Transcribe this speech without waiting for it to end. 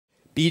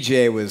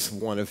BJ was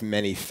one of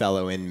many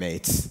fellow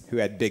inmates who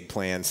had big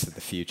plans for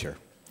the future.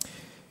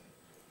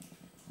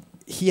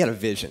 He had a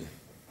vision.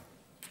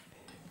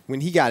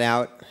 When he got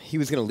out, he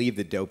was going to leave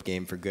the dope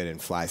game for good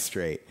and fly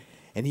straight.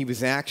 And he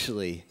was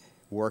actually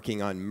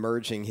working on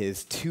merging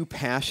his two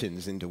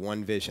passions into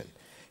one vision.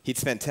 He'd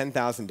spent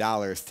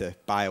 $10,000 to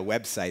buy a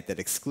website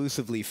that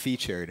exclusively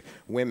featured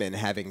women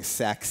having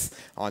sex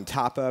on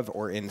top of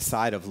or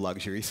inside of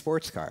luxury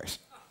sports cars.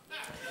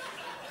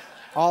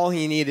 All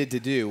he needed to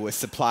do was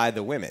supply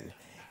the women.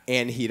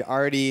 And he'd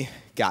already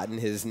gotten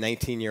his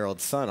 19-year-old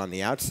son on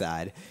the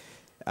outside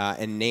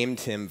and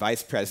named him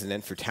vice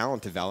president for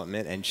talent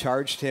development and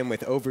charged him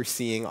with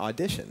overseeing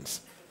auditions.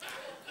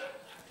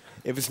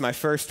 It was my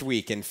first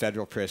week in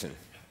federal prison.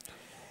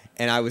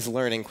 And I was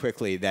learning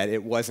quickly that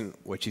it wasn't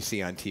what you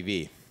see on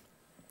TV.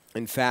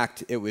 In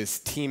fact, it was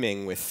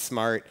teeming with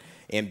smart,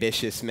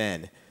 ambitious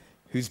men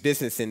whose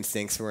business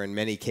instincts were in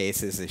many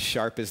cases as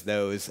sharp as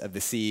those of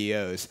the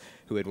CEOs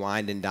who had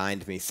wined and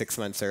dined me 6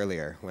 months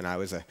earlier when I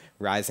was a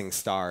rising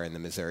star in the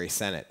Missouri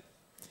Senate.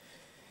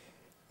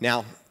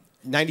 Now,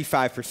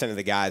 95% of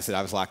the guys that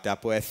I was locked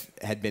up with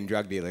had been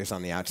drug dealers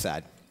on the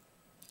outside.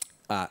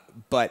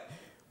 But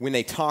when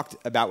they talked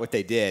about what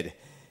they did,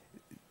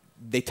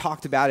 they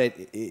talked about it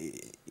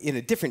in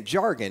a different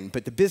jargon,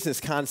 but the business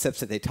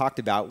concepts that they talked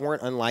about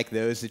weren't unlike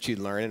those that you'd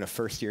learn in a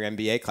first-year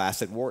MBA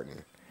class at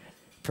Wharton.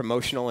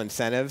 Promotional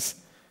incentives,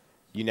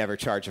 you never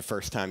charge a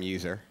first-time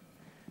user.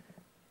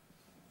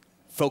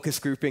 Focus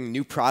grouping,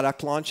 new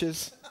product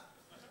launches.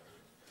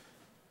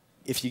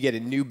 If you get a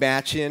new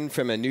batch in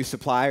from a new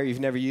supplier you've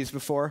never used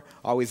before,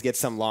 always get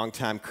some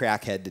long-time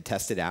crackhead to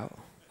test it out.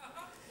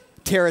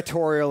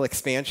 Territorial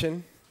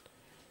expansion.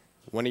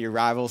 One of your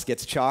rivals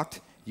gets chalked,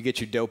 you get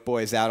your dope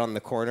boys out on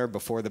the corner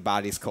before the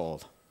body's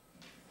cold.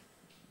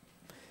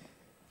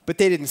 But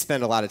they didn't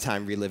spend a lot of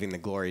time reliving the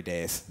glory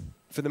days.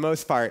 For the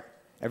most part,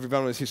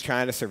 everyone was just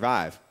trying to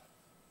survive.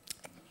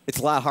 It's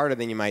a lot harder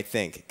than you might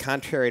think.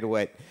 Contrary to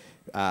what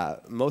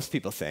most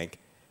people think,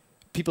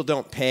 people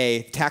don't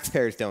pay,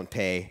 taxpayers don't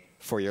pay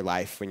for your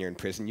life when you're in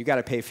prison. You got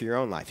to pay for your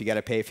own life. You got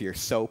to pay for your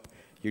soap,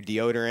 your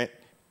deodorant,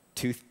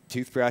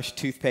 toothbrush,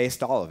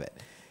 toothpaste, all of it.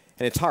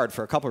 And it's hard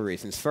for a couple of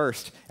reasons.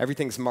 First,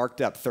 everything's marked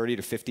up 30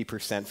 to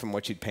 50% from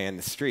what you'd pay in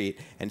the street.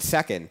 And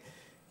second,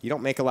 you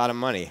don't make a lot of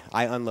money.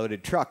 I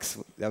unloaded trucks.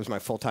 That was my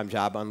full-time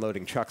job,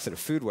 unloading trucks at a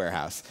food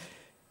warehouse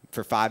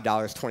for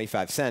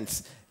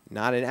 $5.25,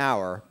 not an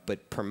hour,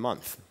 but per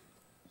month.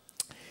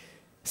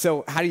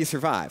 So how do you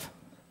survive?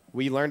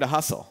 Well, you learn to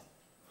hustle.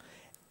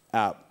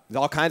 There's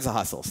all kinds of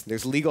hustles.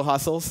 There's legal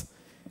hustles.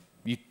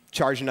 You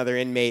charge another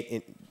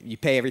inmate, you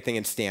pay everything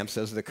in stamps,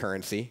 those are the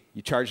currency.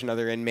 You charge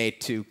another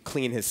inmate to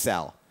clean his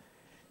cell.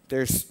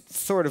 There's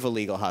sort of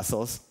illegal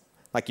hustles,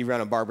 like you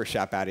run a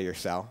barbershop out of your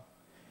cell.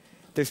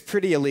 There's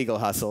pretty illegal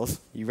hustles.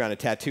 You run a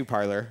tattoo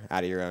parlor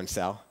out of your own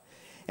cell.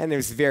 And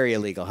there's very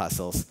illegal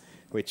hustles,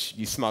 which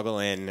you smuggle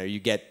in or you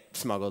get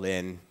smuggled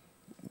in,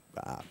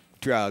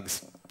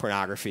 drugs,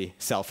 pornography,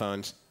 cell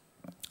phones.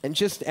 And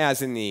just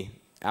as in the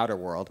outer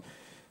world,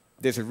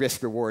 there's a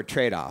risk-reward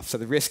trade-off. So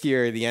the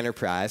riskier the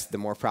enterprise, the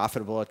more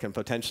profitable it can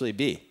potentially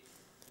be.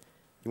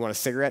 You want a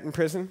cigarette in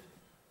prison?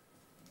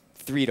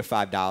 $3 to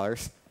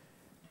 $5.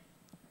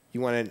 You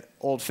want an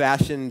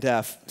old-fashioned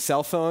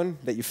cell phone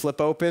that you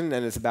flip open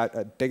and it's about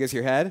as big as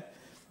your head?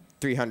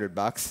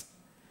 $300.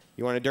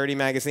 You want a dirty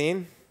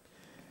magazine?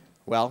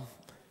 Well,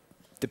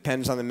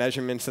 depends on the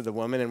measurements of the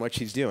woman and what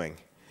she's doing.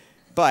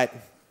 But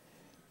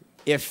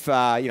if,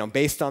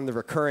 based on the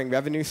recurring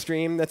revenue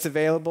stream that's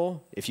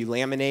available, if you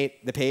laminate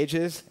the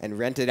pages and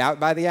rent it out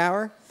by the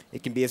hour,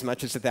 it can be as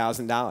much as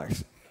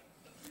 $1,000.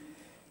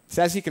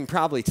 So as you can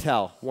probably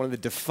tell, one of the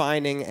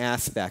defining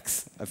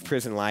aspects of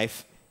prison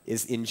life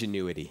is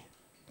ingenuity.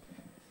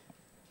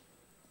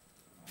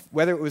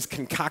 Whether it was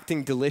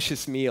concocting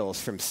delicious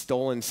meals from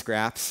stolen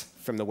scraps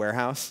from the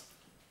warehouse,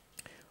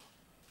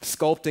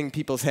 sculpting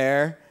people's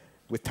hair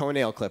with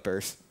toenail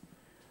clippers,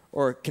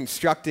 or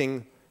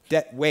constructing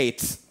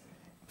weights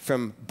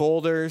from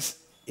boulders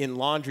in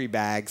laundry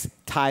bags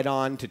tied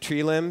on to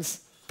tree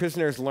limbs,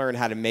 prisoners learn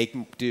how to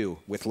make do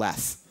with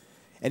less.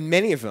 And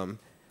many of them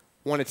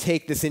want to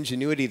take this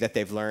ingenuity that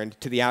they've learned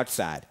to the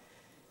outside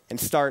and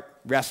start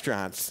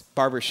restaurants,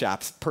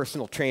 barbershops,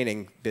 personal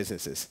training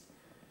businesses.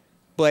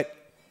 But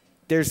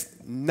there's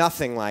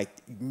nothing like,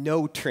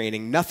 no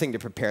training, nothing to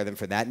prepare them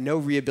for that, no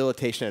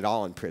rehabilitation at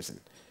all in prison.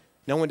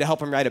 No one to help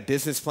them write a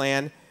business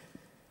plan,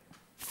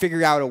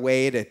 figure out a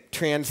way to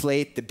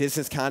translate the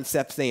business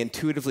concepts they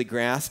intuitively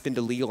grasp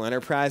into legal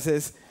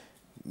enterprises,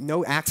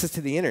 no access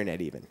to the internet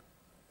even.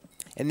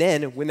 And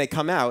then when they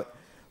come out,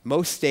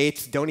 most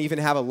states don't even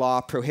have a law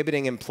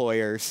prohibiting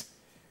employers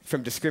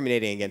from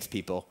discriminating against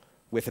people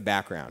with a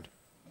background.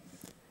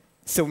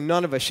 So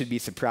none of us should be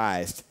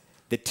surprised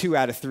that 2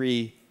 out of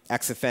 3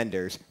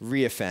 ex-offenders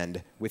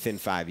reoffend within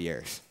 5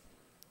 years.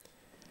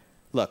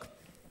 Look,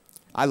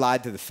 I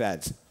lied to the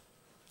feds.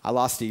 I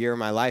lost a year of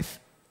my life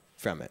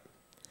from it.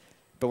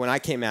 But when I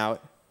came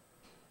out,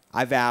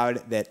 I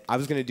vowed that I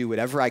was going to do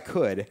whatever I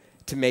could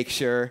to make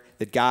sure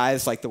that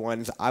guys like the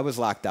ones I was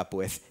locked up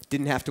with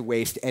didn't have to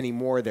waste any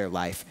more of their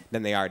life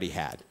than they already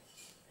had.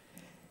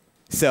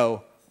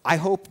 So I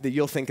hope that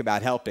you'll think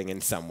about helping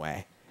in some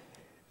way.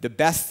 The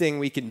best thing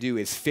we can do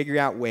is figure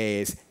out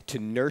ways to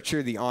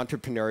nurture the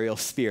entrepreneurial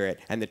spirit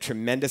and the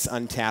tremendous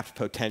untapped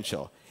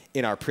potential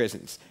in our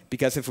prisons.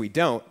 Because if we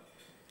don't,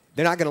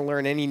 they're not going to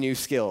learn any new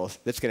skills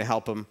that's going to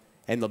help them,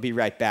 and they'll be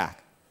right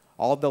back.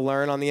 All they'll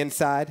learn on the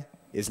inside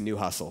is new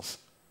hustles.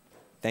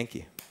 Thank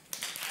you.